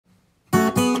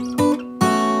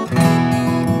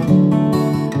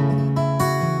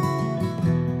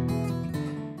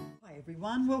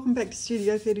everyone, welcome back to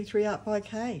Studio 33 Art by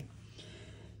Kay.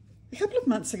 A couple of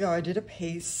months ago I did a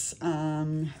piece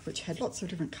which had lots of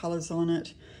different colours on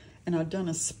it, and I'd done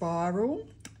a spiral,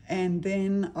 and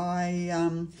then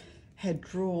I had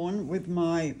drawn with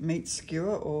my meat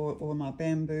skewer or my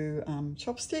bamboo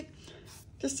chopstick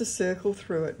just a circle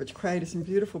through it, which created some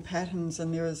beautiful patterns.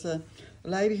 And there was a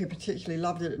lady who particularly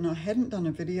loved it, and I hadn't done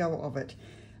a video of it.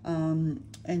 And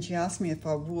she asked me if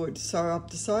I would, so I've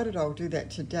decided I'll do that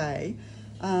today.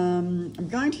 I'm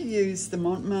going to use the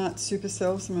Mont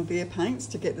SuperCell, some of their paints,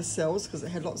 to get the cells, because it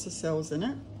had lots of cells in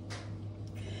it.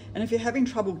 And if you're having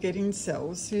trouble getting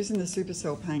cells, using the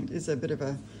SuperCell paint is a bit of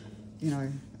a,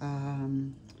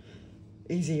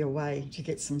 easier way to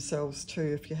get some cells too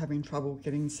if you're having trouble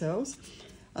getting cells.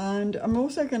 And I'm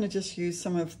also going to just use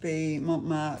some of the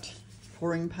Mont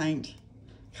pouring paint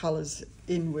colours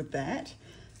in with that.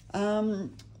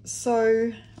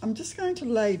 So I'm just going to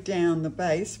lay down, the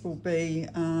base will be,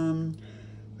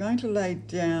 going to lay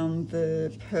down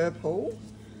the purple,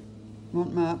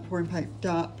 Mont pouring paint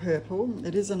dark purple.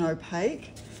 It is an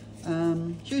opaque.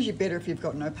 It's usually better if you've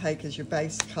got an opaque as your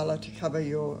base colour to cover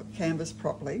your canvas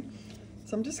properly.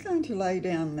 So I'm just going to lay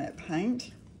down that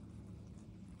paint.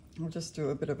 I'll just do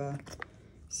a bit of a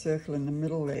circle in the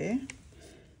middle there.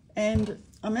 And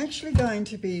I'm actually going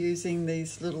to be using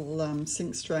these little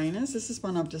sink strainers. This is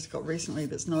one I've just got recently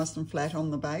that's nice and flat on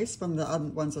the base. One of the other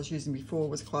ones I was using before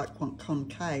was quite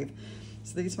concave.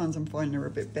 So these ones I'm finding are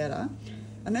a bit better.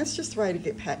 And that's just a way to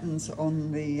get patterns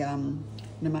on the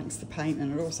amongst the paint,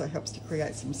 and it also helps to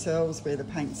create some cells where the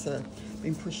paints are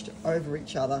being pushed over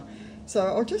each other. So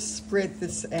I'll just spread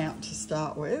this out to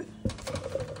start with.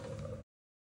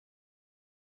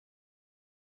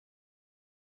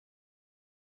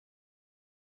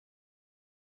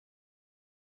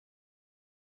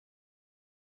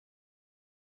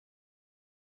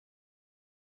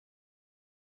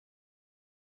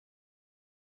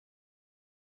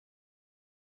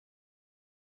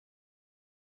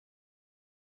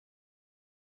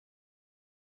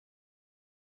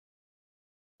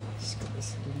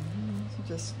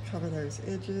 Just cover those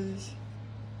edges.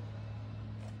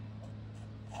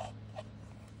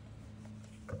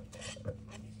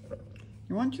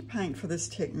 You want your paint for this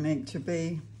technique to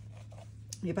be,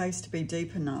 your base to be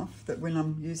deep enough that when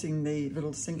I'm using the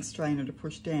little sink strainer to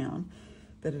push down,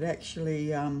 that it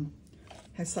actually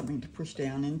has something to push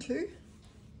down into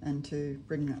and to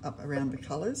bring it up around the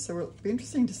colours. So it'll be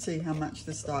interesting to see how much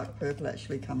this dark purple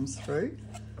actually comes through.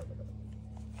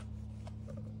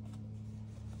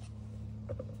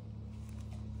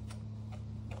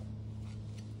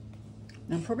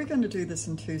 I'm probably going to do this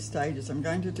in two stages. I'm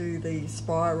going to do the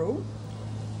spiral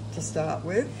to start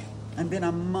with, and then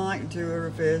I might do a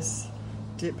reverse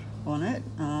dip on it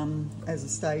as a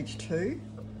stage 2.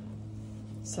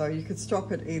 So you could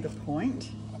stop at either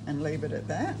point and leave it at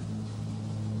that.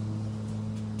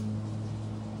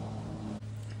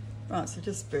 Right, so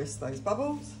just burst those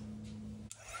bubbles.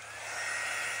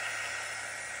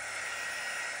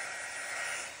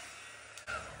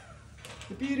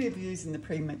 The beauty of using the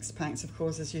pre-mixed paints, of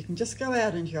course, is you can just go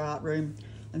out into your art room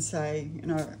and say,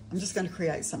 I'm just going to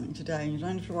create something today, and you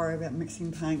don't have to worry about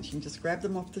mixing paints. You can just grab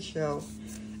them off the shelf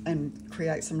and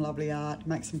create some lovely art,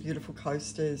 make some beautiful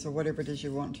coasters or whatever it is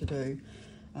you want to do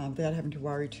without having to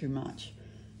worry too much.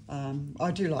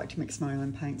 I do like to mix my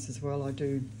own paints as well. I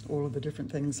do all of the different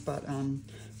things, but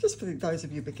just for those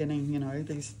of you beginning,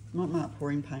 these Mont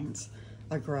pouring paints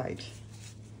are great.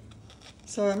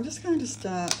 So I'm just going to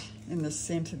start in the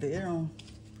center there. I'll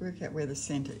work out where the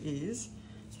center is.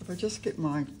 So if I just get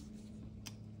my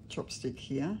chopstick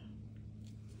here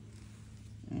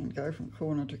and go from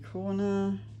corner to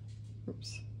corner,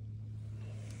 oops,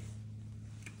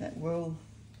 that will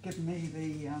give me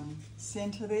the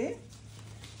center there.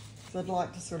 So I'd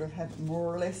like to sort of have it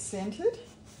more or less centered,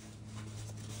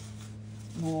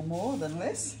 more than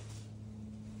less.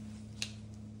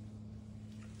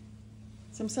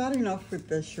 So I'm starting off with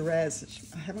the Shiraz, which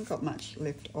I haven't got much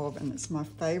left of, and it's my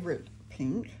favourite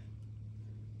pink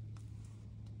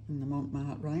in the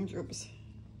Mont range. Oops,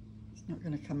 it's not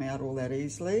going to come out all that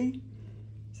easily.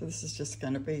 So this is just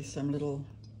going to be some little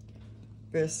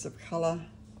bursts of colour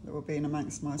that will be in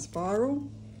amongst my spiral.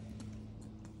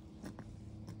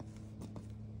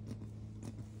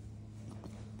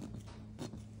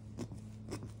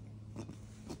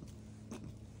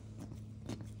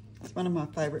 One of my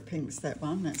favourite pinks, that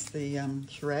one. That's the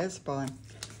Shiraz by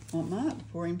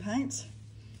Mont pouring paints.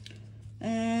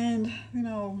 And then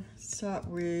I'll start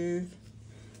with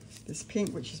this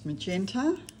pink, which is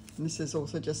Magenta. And this is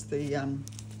also just the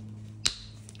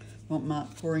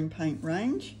Mont pouring paint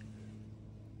range.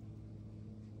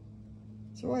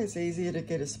 It's always easier to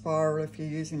get a spiral if you're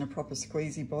using a proper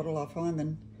squeezy bottle, I find,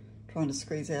 than trying to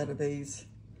squeeze out of these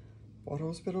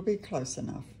bottles, but it'll be close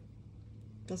enough.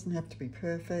 Doesn't have to be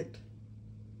perfect.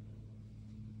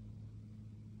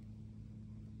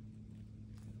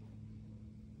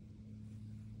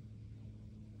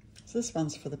 So this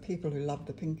one's for the people who love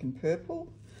the pink and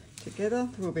purple together.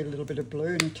 There will be a little bit of blue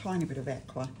and a tiny bit of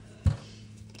aqua.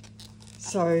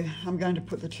 So I'm going to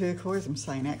put the turquoise, I'm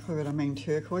saying aqua, but I mean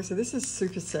turquoise. So this is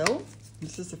SuperCell.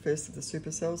 This is the first of the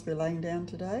SuperCells we're laying down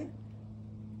today.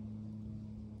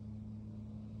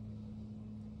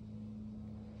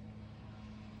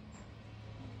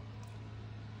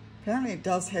 Apparently it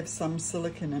does have some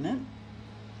silicone in it,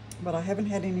 but I haven't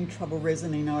had any trouble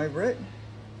resining over it.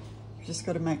 You've just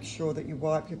got to make sure that you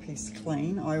wipe your piece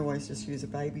clean. I always just use a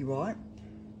baby wipe.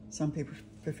 Some people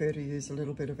prefer to use a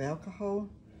little bit of alcohol,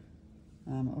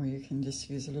 or you can just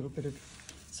use a little bit of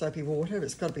soapy water.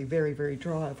 It's got to be very, very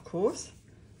dry, of course.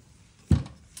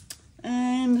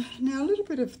 And now a little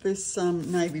bit of this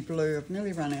navy blue. I've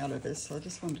nearly run out of this, so I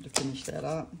just wanted to finish that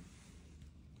up.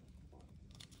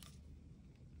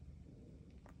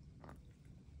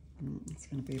 It's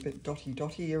going to be a bit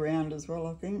dotty around as well,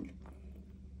 I think.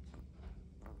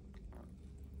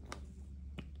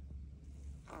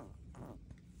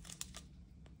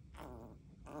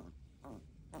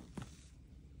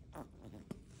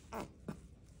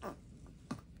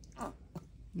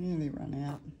 Nearly run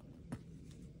out.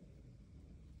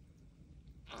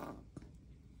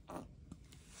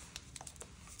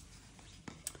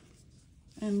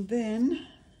 And then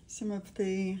some of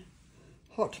the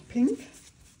hot pink,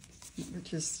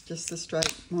 which is just the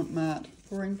straight Mont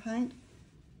pouring paint.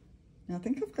 Now I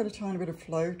think I've got a tiny bit of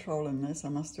Floetrol in this. I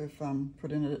must have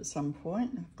put in it at some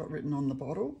point. I've got written on the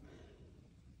bottle,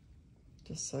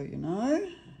 just so you know.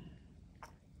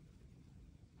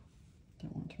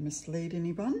 Don't want to mislead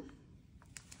anyone.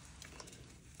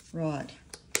 Right,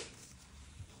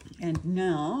 and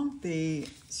now the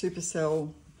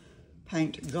SuperCell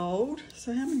paint gold.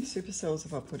 So how many SuperCells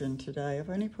have I put in today? I've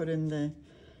only put in the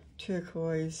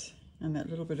turquoise and that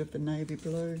little bit of the navy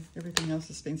blue. Everything else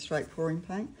has been straight pouring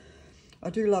paint.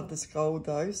 I do love this gold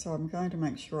though, so I'm going to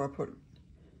make sure I put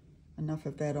enough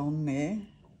of that on there.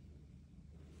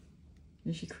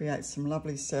 Usually creates some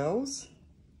lovely cells.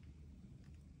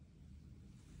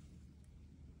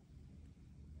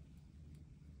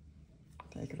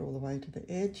 Take it all the way to the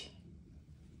edge.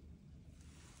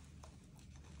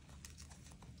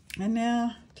 And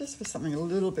now, just for something a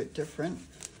little bit different,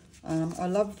 I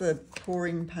love the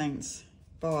pouring paints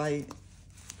by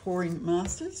Pouring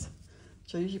Masters.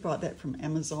 So I usually buy that from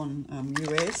Amazon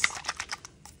US.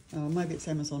 Maybe it's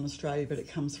Amazon Australia, but it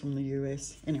comes from the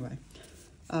US. Anyway,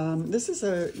 this is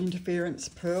an interference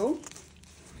pearl.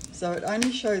 So it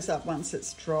only shows up once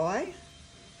it's dry.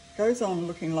 Goes on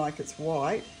looking like it's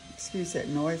white. Excuse that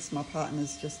noise, my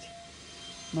partner's just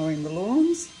mowing the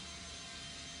lawns.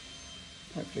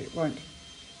 Hopefully it won't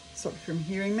stop you from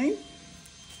hearing me.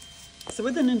 So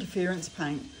with an interference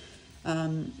paint,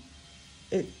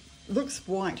 it looks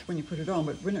white when you put it on,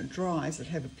 but when it dries, it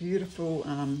have a beautiful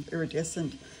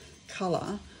iridescent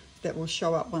colour that will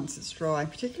show up once it's dry,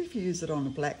 particularly if you use it on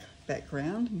a black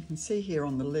background. You can see here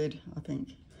on the lid, I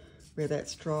think, where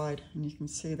that's dried, and you can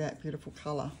see that beautiful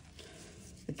colour.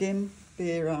 Again,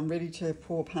 they're ready to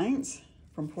pour paints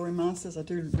from Pouring Masters. I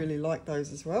do really like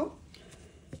those as well.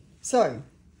 So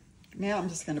now I'm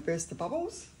just going to burst the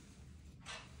bubbles.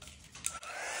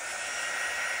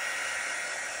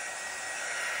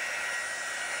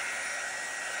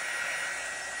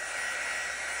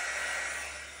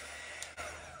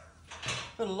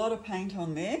 Got a lot of paint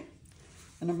on there,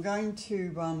 and I'm going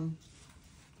to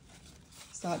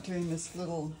start doing this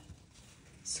little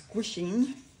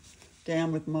squishing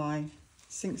down with my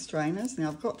sink strainers. Now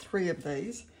I've got 3 of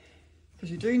these,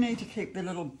 because you do need to keep the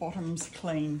little bottoms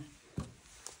clean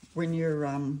when you're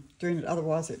doing it,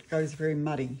 otherwise it goes very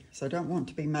muddy. So I don't want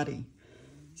to be muddy.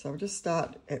 So I'll just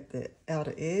start at the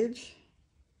outer edge,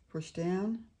 push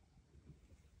down,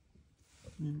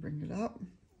 and then bring it up.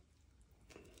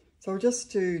 So I'll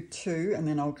just do 2 and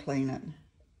then I'll clean it.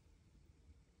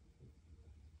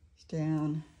 It's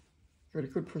down, give it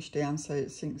a good push down so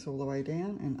it sinks all the way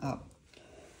down and up.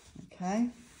 Okay,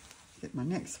 get my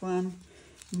next one.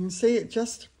 You can see it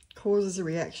just causes a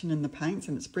reaction in the paints,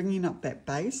 and it's bringing up that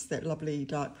base, that lovely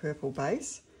dark purple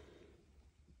base.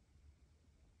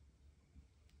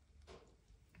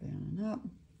 Down and up.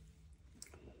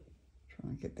 Try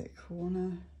and get that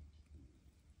corner.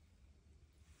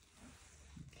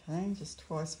 Okay, just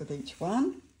twice with each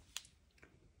one.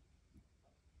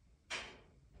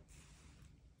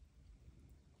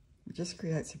 It just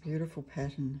creates a beautiful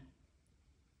pattern.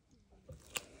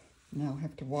 Now I'll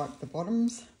have to wipe the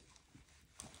bottoms.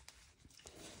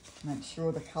 Make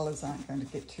sure the colours aren't going to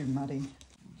get too muddy.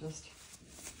 Just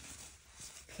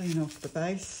clean off the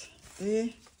base there.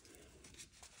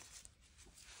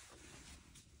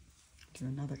 Do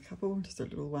another couple, just a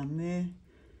little one there.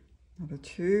 Another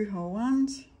 2 whole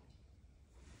ones.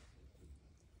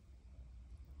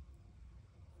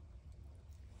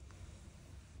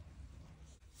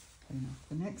 Clean off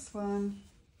the next one.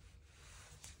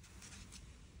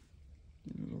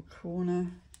 A little corner.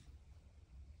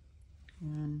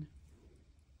 1,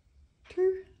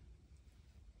 2.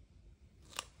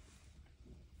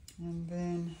 And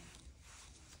then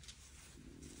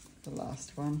the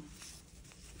last one.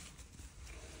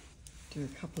 Do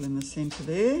a couple in the centre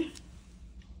there.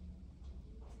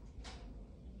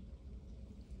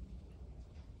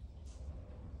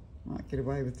 Might get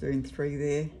away with doing 3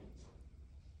 there.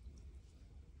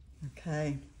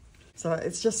 Okay, so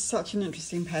it's just such an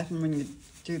interesting pattern when you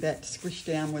do that squish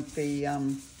down with the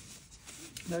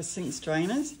those sink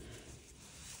strainers.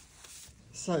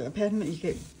 So a pattern that you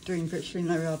get doing virtually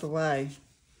no other way.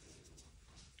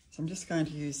 So I'm just going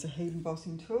to use the heat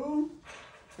embossing tool,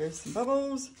 burst some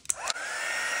bubbles.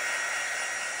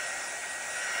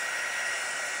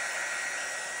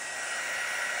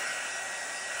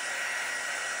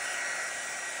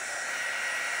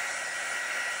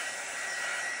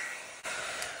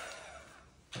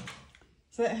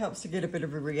 So that helps to get a bit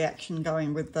of a reaction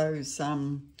going with those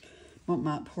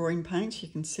Mont pouring paints. You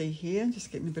can see here,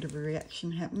 just getting a bit of a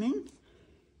reaction happening.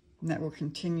 And that will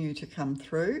continue to come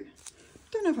through. I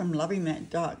don't know if I'm loving that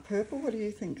dark purple. What do you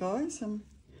think, guys?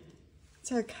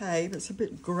 It's okay, but it's a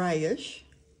bit greyish.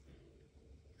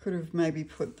 Could have maybe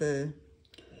put the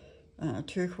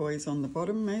turquoise on the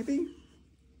bottom, maybe.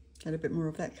 Get a bit more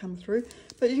of that come through.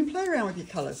 But you can play around with your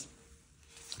colours.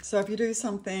 So if you do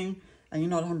something and you're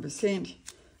not 100%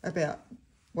 about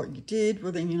what you did,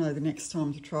 well then you know the next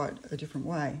time to try it a different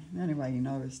way. The only way you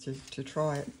know is to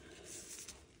try it.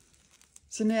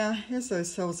 So now, as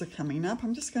those cells are coming up,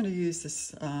 I'm just going to use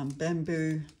this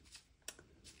bamboo,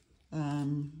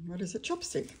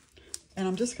 chopstick. And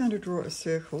I'm just going to draw a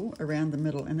circle around the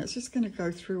middle, and it's just going to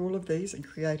go through all of these and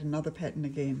create another pattern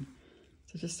again.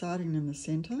 So just starting in the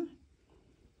centre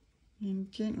and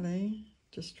gently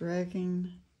just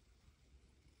dragging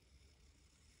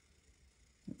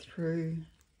it through.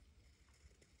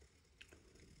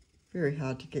 Very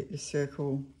hard to get your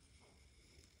circle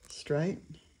straight.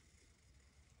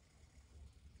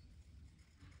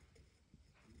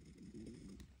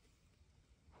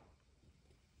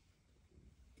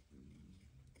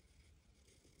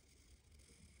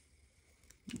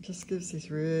 It just gives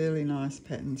these really nice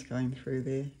patterns going through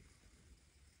there.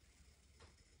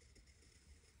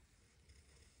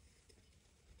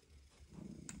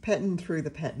 Pattern through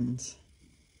the patterns.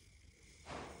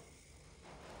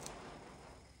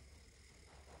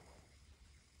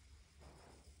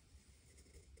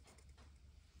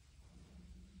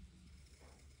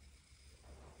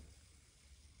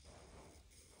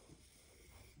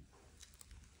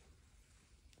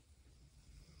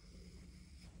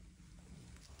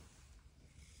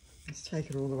 Let's take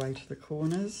it all the way to the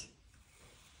corners.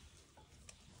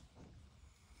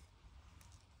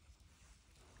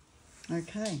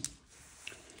 Okay,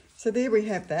 so there we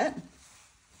have that,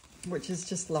 which is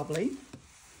just lovely.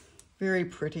 Very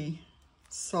pretty,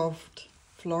 soft,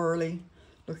 florally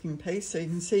looking piece. So you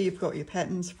can see you've got your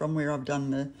patterns from where I've done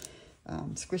the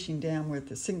squishing down with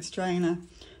the sink strainer,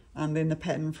 and then the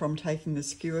pattern from taking the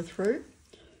skewer through.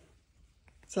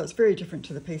 So it's very different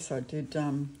to the piece I did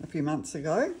a few months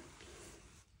ago.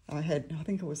 I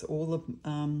think it was all the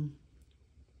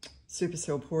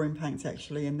SuperCell pouring paints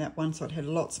actually in that one, so it had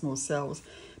lots more cells.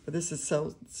 But this is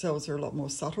cells are a lot more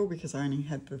subtle because I only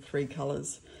had the 3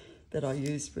 colours that I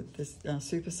used with this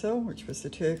SuperCell, which was the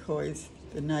turquoise,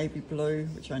 the navy blue,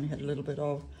 which I only had a little bit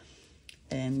of,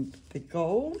 and the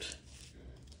gold.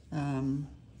 But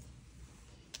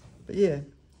yeah,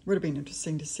 would have been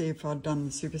interesting to see if I'd done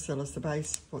the SuperCell as the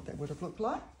base, what that would have looked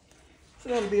like. So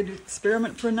that'll be an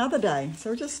experiment for another day. So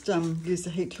we'll just use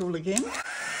the heat tool again.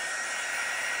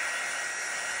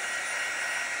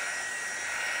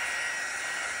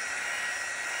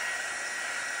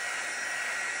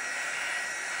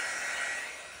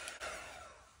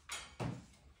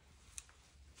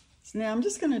 So now I'm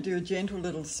just going to do a gentle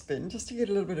little spin just to get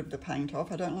a little bit of the paint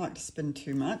off. I don't like to spin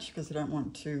too much because I don't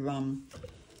want to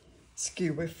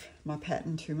skew with my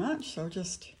pattern too much. So I'll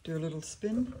just do a little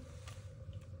spin.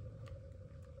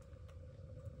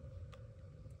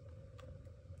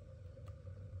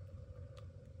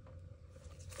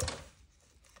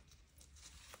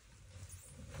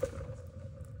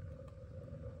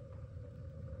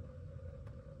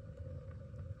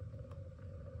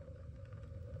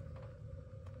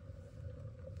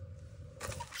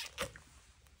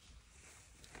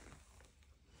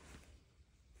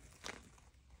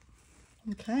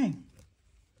 Okay,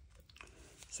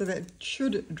 so that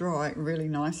should dry really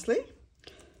nicely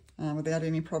without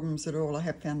any problems at all. I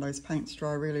have found those paints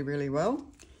dry really, really well.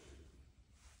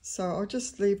 So I'll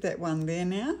just leave that one there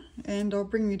now, and I'll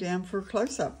bring you down for a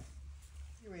close-up.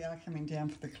 Here we are coming down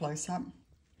for the close-up.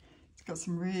 It's got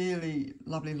some really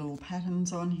lovely little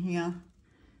patterns on here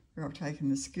where I've taken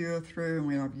the skewer through and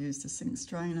where I've used a sink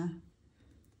strainer.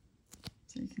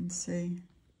 So you can see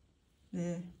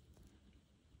there.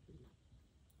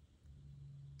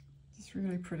 It's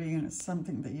really pretty, and it's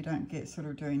something that you don't get sort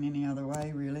of doing any other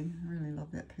way, really. I really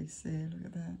love that piece there, look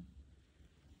at that.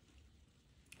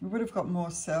 We would have got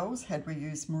more cells had we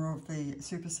used more of the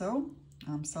SuperCell.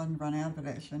 I'm starting to run out of it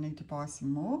actually, I need to buy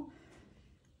some more.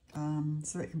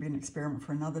 So that can be an experiment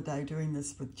for another day, doing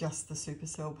this with just the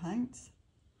SuperCell paints.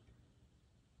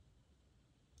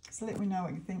 So let me know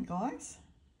what you think, guys.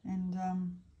 And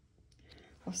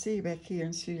I'll see you back here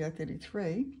in Studio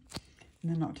 33 in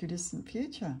the not too distant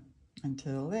future.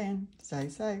 Until then, stay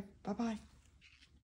safe. Bye-bye.